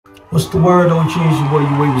What's the word? Don't change your boy,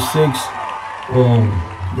 you wave 6.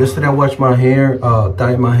 Yesterday I washed my hair,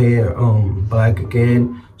 dyed my hair black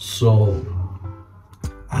again. So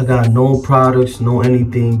I got no products, no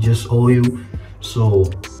anything, just oil. So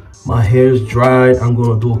my hair is dried. I'm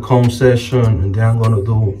gonna do a comb session and then I'm gonna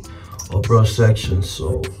do a brush section.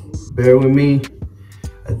 So bear with me.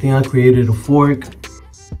 I think I created a fork,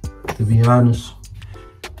 to be honest.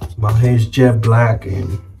 My hair is jet black,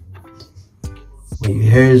 and when your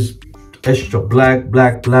hair is extra black,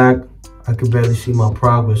 I can barely see my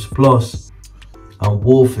progress. Plus, I'm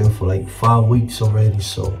wolfing for like 5 weeks already.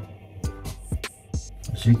 So,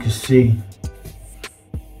 as you can see,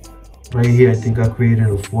 right here, I think I created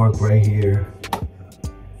a fork right here.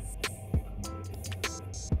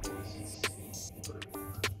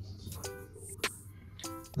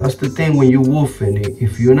 That's the thing when you're wolfing.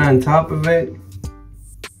 If you're not on top of it,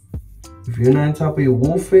 if you're not on top of your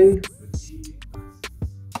wolfing,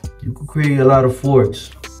 you could create a lot of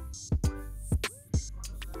forks.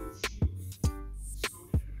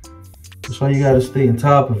 That's why you gotta stay on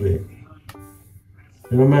top of it.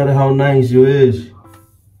 And no matter how nice you is,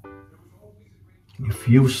 if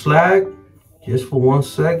you slack just for 1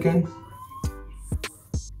 second,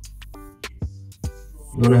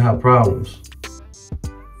 you're gonna have problems.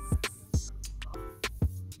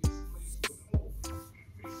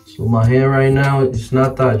 So my hair right now, it's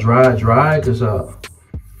not that dry because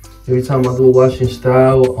every time I do a washing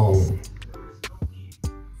style,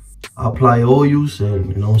 I apply oils,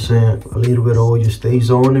 and you know what I'm saying, a little bit of oil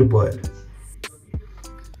stays on it, but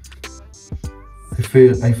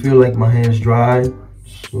I feel like my hair's dry,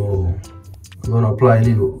 so I'm gonna apply a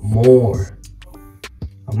little more.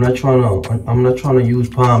 I'm not trying to use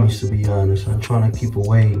pomades, to be honest. I'm trying to keep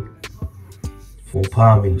away from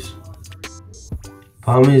pomades.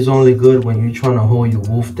 Pomade is only good when you're trying to hold your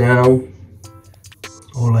wolf down,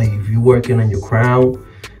 or like if you're working on your crown.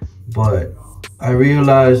 But I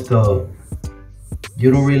realized you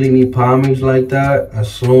don't really need pomades like that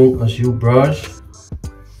as long as you brush,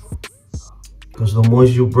 because the more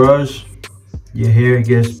you brush, your hair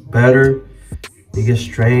gets better, it gets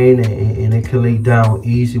straightened, and it can lay down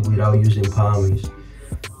easy without using pomades.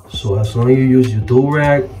 So as long as you use your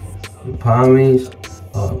DURAG, your pomades,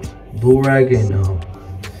 DURAG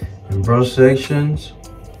and brush sections,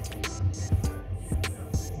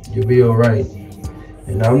 you'll be all right.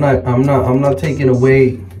 And I'm not taking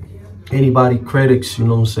away anybody credits, you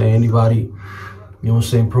know what I'm saying, anybody, you know what I'm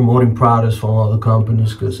saying, promoting products from other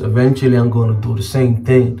companies, because eventually I'm going to do the same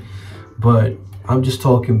thing. But I'm just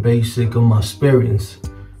talking basic of my experience,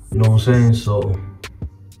 you know what I'm saying. So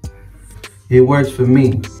it works for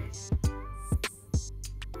me.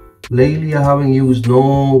 Lately I haven't used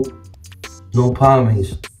no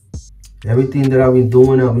pomades. Everything that I've been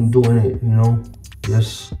doing it, you know,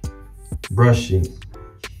 just brushing.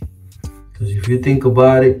 Because if you think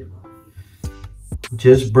about it,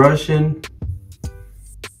 just brushing,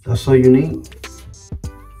 that's all you need.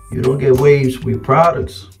 You don't get waves with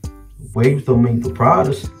products. Waves don't make the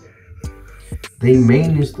products. They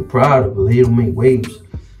maintenance the product, but they don't make waves.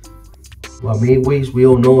 What made waves, we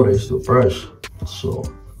all know that's the brush. So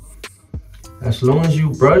as long as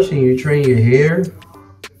you brush and you train your hair,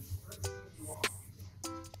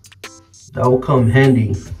 that will come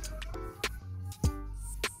handy.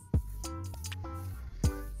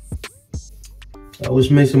 I was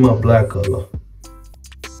missing my black color,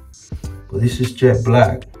 but this is jet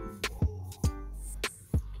black.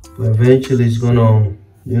 But eventually it's gonna,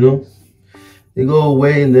 you know, it go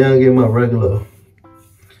away, and then I get my regular.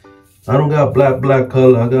 I don't got black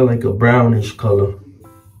color. I got like a brownish color.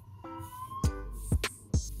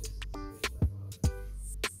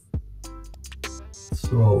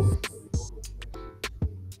 So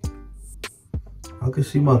I can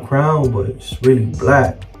see my crown, but it's really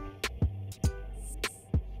black.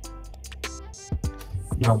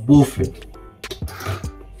 Now wolfing.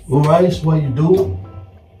 Alright, so what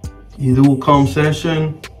you do a comb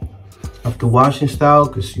session after washing style,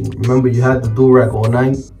 because you remember you had the DURAG all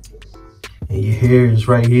night, and your hair is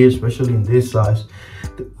right here, especially in this size.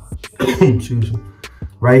 Excuse me.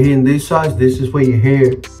 Right here in this size, this is where your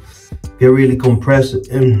hair get really compressed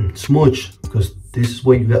and smooch, because this is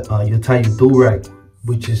where you got you tie your DURAG,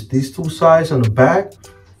 which is these two sides on the back.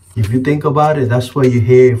 If you think about it, that's where your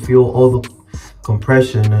hair feel all the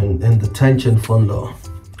compression and the tension from the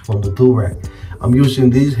DURAG. I'm using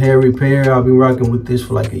this hair repair. I've been rocking with this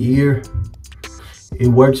for like a year. It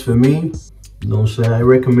works for me, you know what I'm saying. I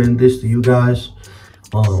recommend this to you guys.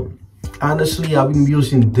 Honestly, I've been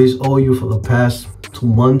using this oil for the past 2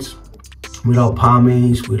 months without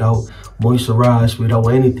pomades, without moisturized without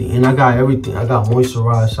anything. And I got everything. I got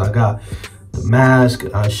moisturized. I got the mask.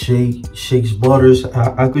 I shakes butters.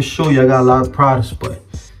 I could show you. I got a lot of products, but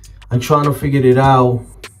I'm trying to figure it out.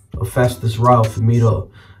 The fastest route for me to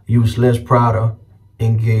use less product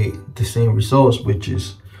and get the same results, which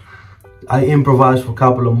is I improvised for a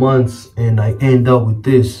couple of months and I end up with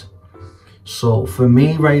this. So for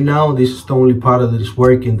me right now, this is the only product that is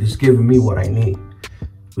working, that's giving me what I need,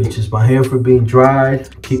 which is my hair for being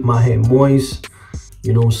dried, keep my hair moist,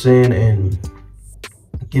 you know what I'm saying, and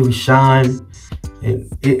give it shine.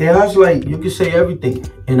 And it has, like, you can say everything.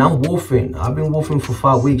 And I'm woofing. I've been woofing for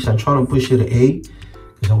 5 weeks. I'm trying to push it to 8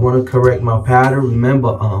 because I want to correct my pattern. Remember,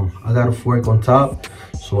 I got a fork on top,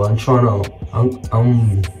 so I'm trying to,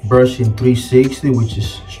 I'm brushing 360, which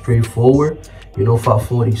is straightforward. You know,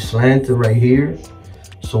 540 slanted right here.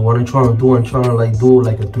 So what I'm trying to do, I'm trying to like do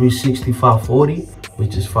like a 360 540,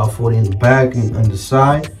 which is 540 in the back and on the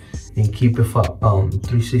side, and keep it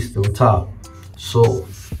 360 on top. So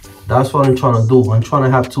that's what I'm trying to do. I'm trying to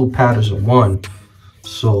have 2 patterns in one.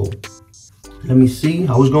 So let me see.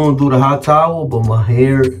 I was going to do the hot towel, but my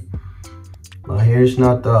hair is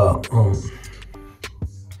not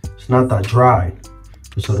it's not that dry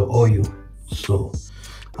because of the oil. So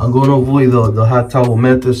I'm going to avoid the hot towel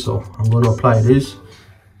method. So I'm going to apply this.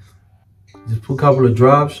 Just put a couple of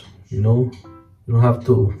drops, you know. You don't have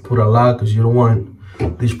to put a lot because you don't want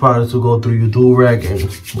this product to go through your DURAG and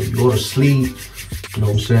when you go to sleep, you know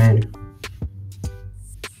what I'm saying?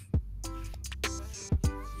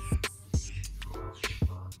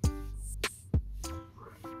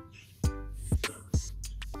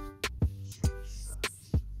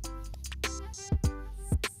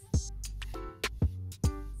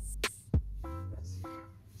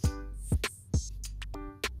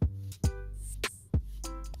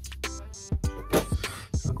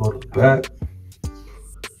 Go to the back.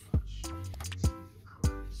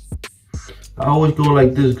 I always go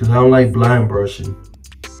like this because I don't like blind brushing.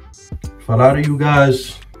 If a lot of you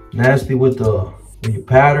guys nasty with your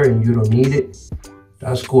pattern and you don't need it,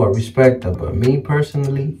 that's cool. I respect that. But me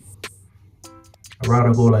personally, I'd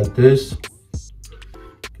rather go like this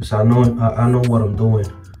because I know what I'm doing.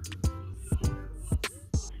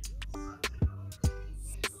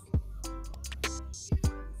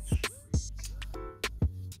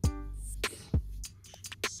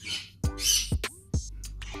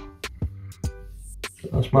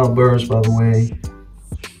 That's my birds, by the way.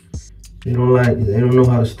 They don't know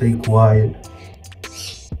how to stay quiet.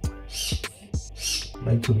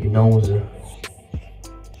 Like to be nosy.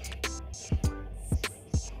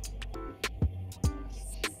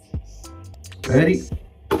 Ready?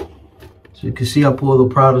 So you can see I put all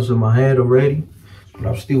the products in my head already, but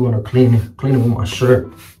I'm still gonna clean it with my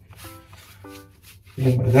shirt.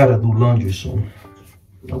 Yeah, but I gotta do laundry soon.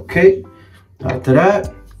 Okay. After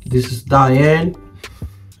that, this is Diane.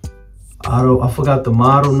 I forgot the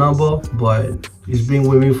model number, but it's been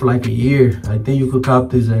with me for like a year. I think you could cop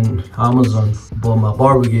this in Amazon, but my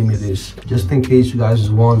barber gave me this just in case you guys is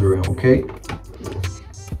wondering. Okay,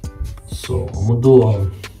 so I'm gonna do a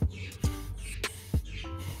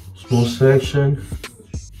small section.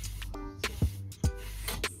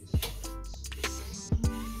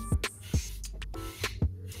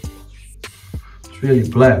 It's really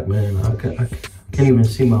black, man. I can't even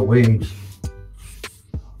see my waves.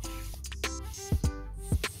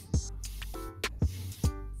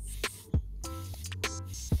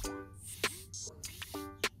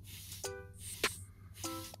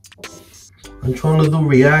 I'm trying to do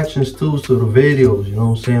reactions too to the videos, you know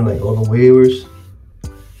what I'm saying, like all the waivers.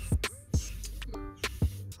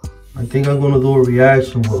 I think I'm gonna do a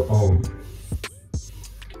reaction with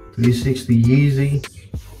 360 Yeezy.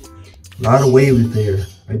 A lot of waivers there.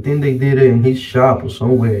 I think they did it in his shop or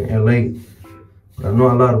somewhere in LA. But I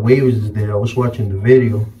know a lot of waivers is there. I was watching the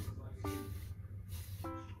video.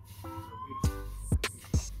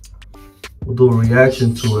 We'll do a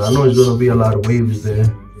reaction to it. I know it's gonna be a lot of waivers there.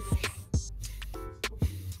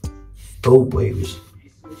 Dope waves.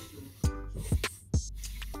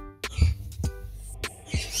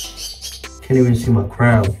 Can't even see my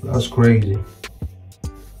crown. That's crazy.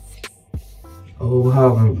 I hope I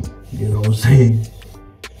haven't, you know what I'm saying?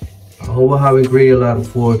 I hope I haven't created a lot of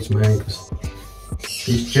forks, man, because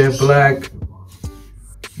this jet black,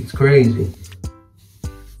 it's crazy.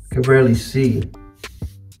 I can barely see.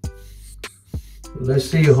 But let's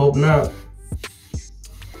see, I hope not.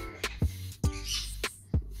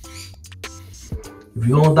 If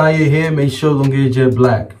you're gonna dye your hair, make sure don't get it jet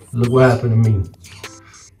black. Look what happened to me.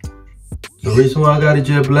 The reason why I got it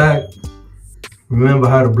jet black, remember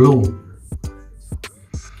I had a blue.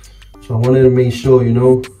 So I wanted to make sure, you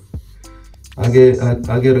know, I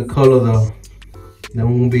get a color though. Then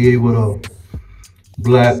we won't be able to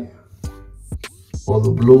black or the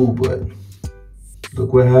blue, but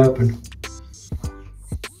look what happened.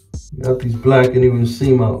 Got these black, and even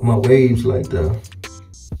see my waves like that.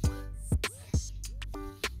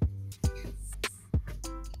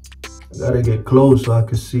 I gotta get close so I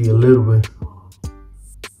can see a little bit.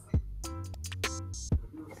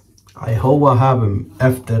 I hope I haven't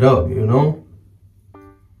effed it up, you know?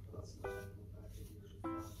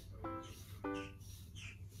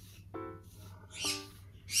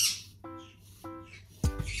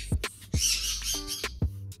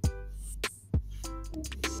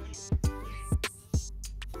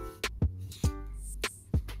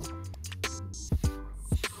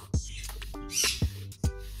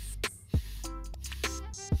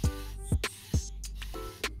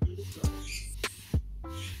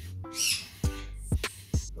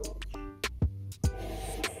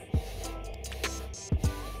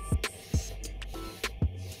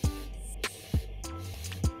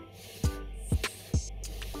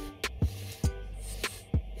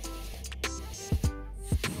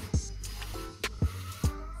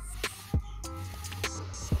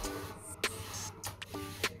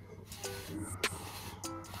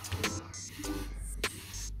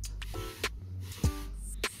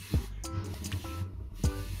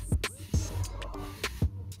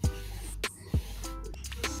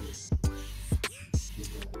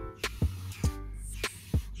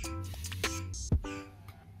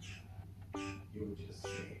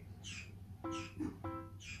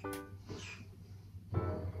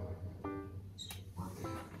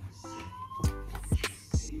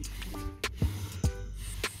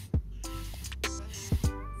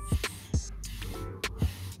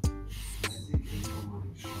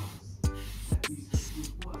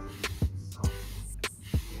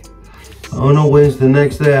 I don't know when's the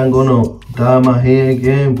next day I'm gonna dye my hair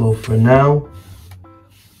again, but for now,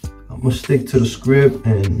 I'm gonna stick to the script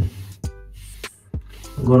and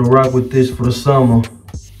I'm gonna rock with this for the summer.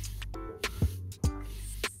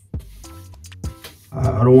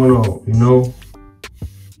 I don't wanna, you know,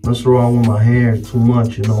 mess around with my hair too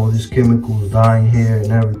much, you know, all these chemicals, dyeing hair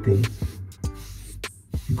and everything.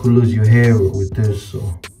 You could lose your hair with this,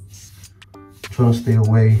 so I'm trying to stay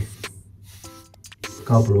away a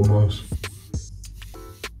couple of months.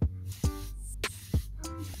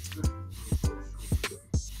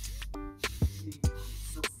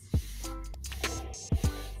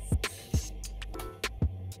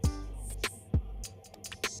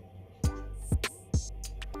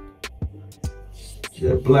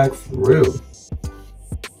 Jet black for real.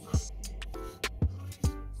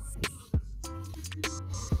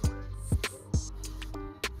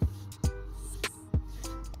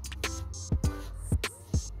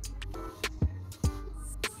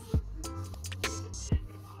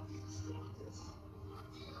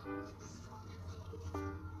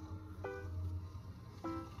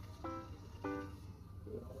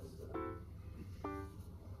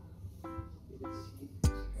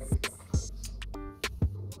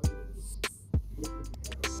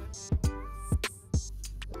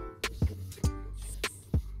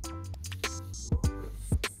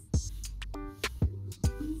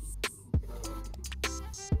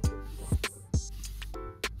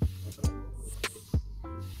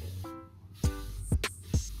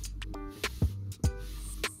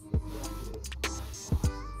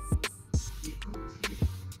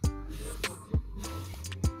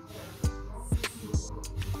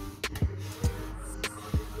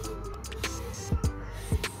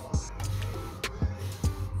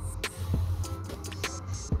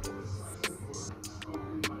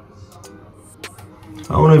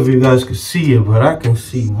 I don't know if you guys can see it, but I can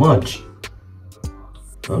see much.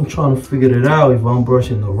 I'm trying to figure it out if I'm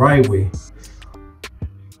brushing the right way.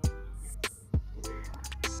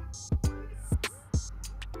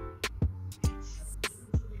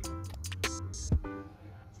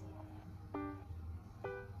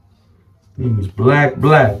 It's black.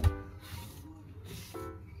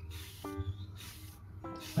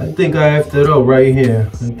 I think I effed it up right here.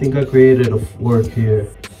 I think I created a work here.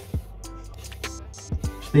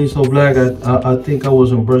 Stays so black, I think I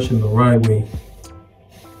wasn't brushing the right way.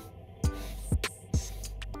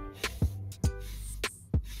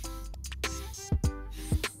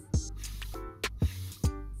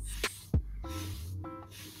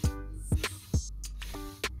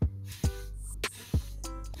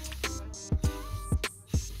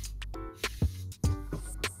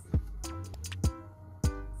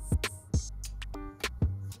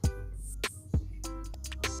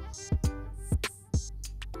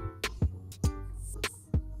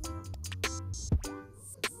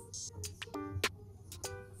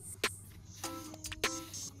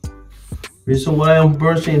 Reason why I'm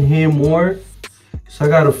brushing here more, because I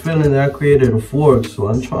got a feeling that I created a fork, so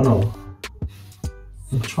I'm trying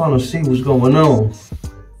to see what's going on.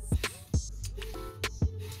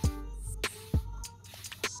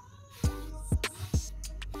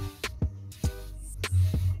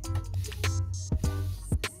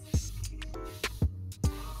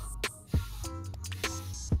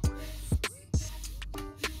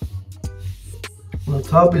 The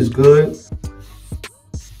top is good.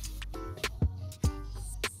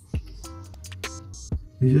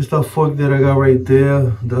 It's just a fork that I got right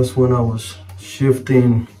there. That's when I was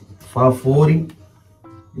shifting 540.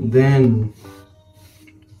 And then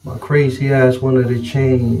my crazy ass wanted to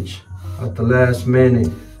change at the last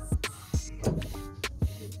minute.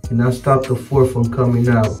 And I stopped the fork from coming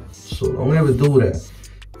out. So don't ever do that.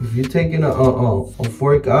 If you're taking a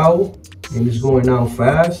fork out and it's going out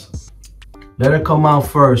fast, let it come out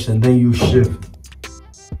first and then you shift.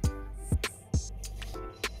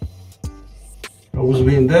 I was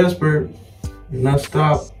being desperate and I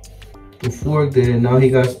stopped the fork there. Now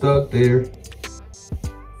he got stuck there.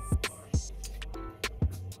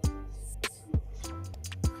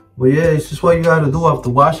 But yeah, it's just what you gotta do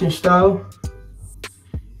after washing style.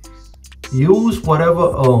 Use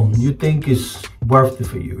whatever you think is worth it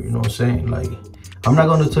for you, you know what I'm saying? Like, I'm not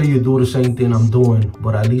gonna tell you to do the same thing I'm doing,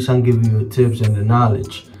 but at least I'm giving you the tips and the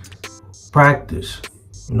knowledge. Practice,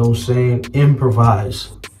 you know what I'm saying?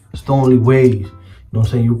 Improvise. It's the only way, you know what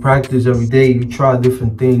I'm saying? You practice every day, you try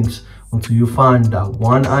different things until you find that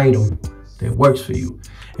one item that works for you.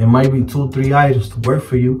 It might be 2, 3 items to work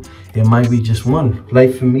for you. It might be just one.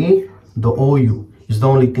 Like for me, the oil is the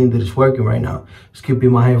only thing that is working right now. It's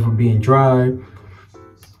keeping my hair from being dry.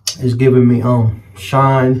 It's giving me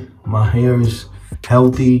shine. My hair is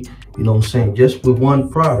healthy, you know what I'm saying? Just with one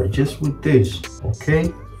product, just with this,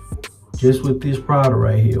 okay? Just with this product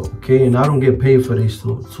right here, okay? And I don't get paid for this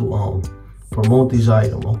to promote this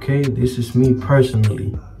item, okay? This is me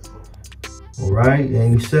personally, all right?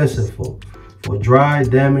 And it says it for dry,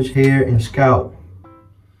 damaged hair and scalp.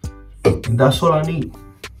 And that's all I need.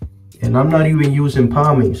 And I'm not even using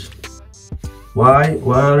pomades. Why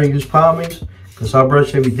I don't use pomades? Because I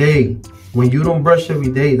brush every day. When you don't brush every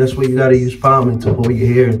day, that's why you gotta use pomade to hold your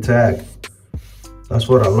hair intact. That's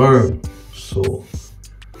what I learned. So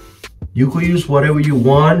you could use whatever you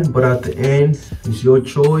want, but at the end, it's your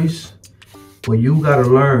choice. But you gotta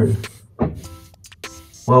learn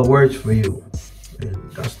what works for you.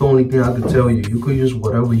 And that's the only thing I can tell you. You could use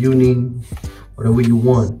whatever you need, whatever you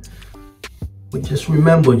want. But just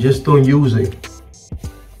remember, just don't use it.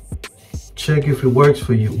 Check if it works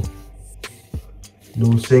for you. You know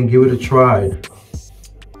what I'm saying? Give it a try. If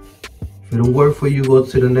it don't work for you, go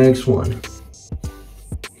to the next one.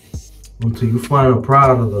 Until you find a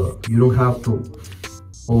product that you don't have to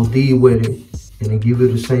OD with it and it give you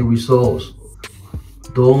the same results.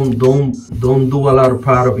 Don't do a lot of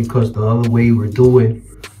product because the other way we're doing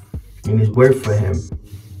and it's work for him.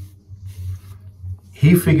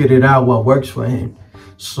 He figured it out what works for him.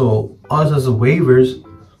 So us as a waivers,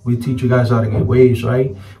 we teach you guys how to get waves,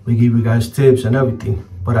 right? We give you guys tips and everything.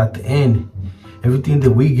 But at the end, everything that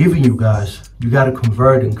we giving you guys, you gotta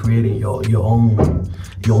convert and creating your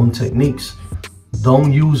own techniques.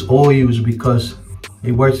 Don't use oils because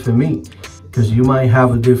it works for me. Because you might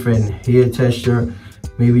have a different hair texture.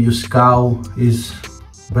 Maybe your scalp is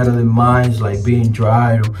better than mine, like being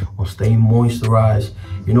dry or staying moisturized.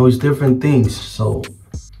 You know, it's different things. So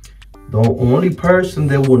the only person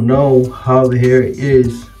that will know how the hair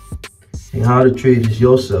is and how to treat is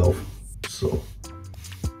yourself. So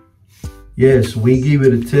yes, we give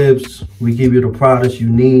you the tips, we give you the products you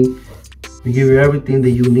need, we give you everything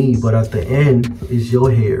that you need, but at the end is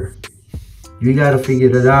your hair. You gotta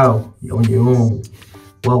figure it out on your own,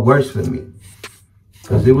 what works for me.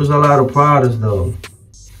 Because there was a lot of products though,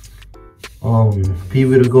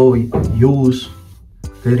 people to go use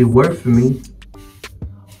that it worked for me.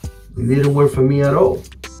 It didn't work for me at all.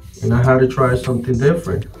 And I had to try something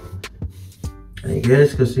different. I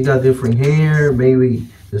guess because he got different hair, maybe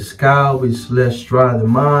the scalp is less dry than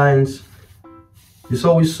mine. It's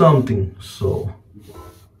always something, so.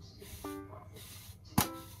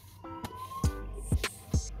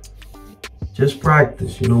 Just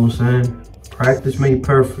practice, you know what I'm saying? Practice made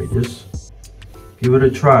perfect. Just give it a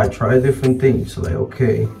try different things. Like,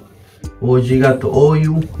 okay, OG got the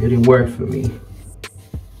oil, it didn't work for me.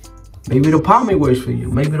 Maybe the pomade works for you.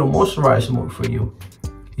 Maybe the moisturizer works for you.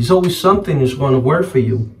 It's always something that's going to work for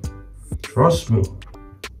you. Trust me.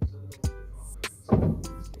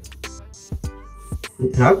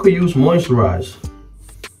 I could use moisturizer,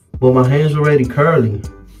 but my hands already curly.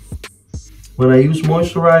 when I use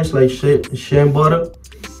moisturize like shea and butter,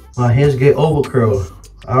 my hands get over curled.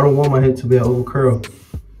 I don't want my head to be over curled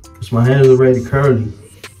because my hair is already curly.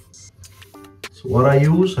 So what I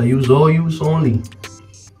use oils only.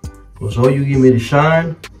 Because oil give me the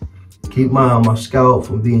shine, keep my scalp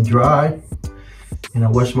from being dry, and I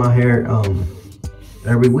wash my hair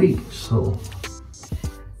every week. So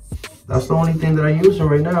that's the only thing that I'm using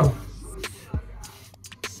right now.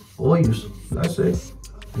 Oils, that's it.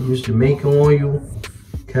 I use Jamaican oil,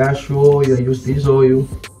 castor oil, I use this oil.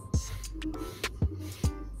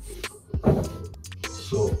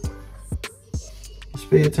 So just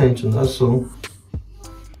pay attention, that's all.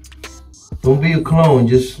 Don't be a clone,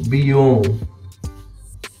 just be your own.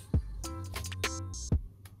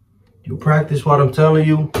 You practice what I'm telling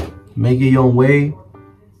you, make it your own way,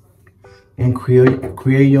 and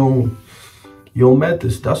create your own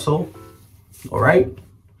methods, that's all. Alright?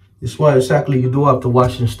 This is what exactly you do after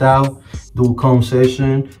washing style. Do a comb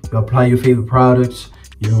session, you apply your favorite products.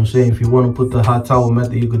 You know what I'm saying? If you want to put the hot towel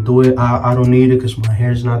method, you could do it. I don't need it because my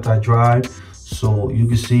hair is not that dry. So you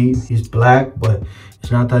can see he's black, but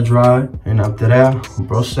it's not that dry. And after that,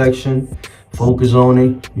 brush section, focus on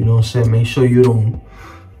it. You know what I'm saying? Make sure you don't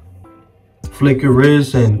flick your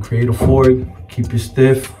wrist and create a fork. Keep it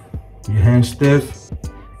stiff, your hands stiff,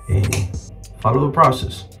 and follow the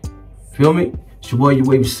process. Feel me? It's your boy, your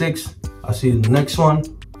Wavy 6. I'll see you in the next one.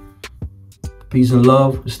 Peace and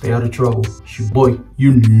love. Stay out of trouble. It's your boy.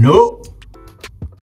 You know.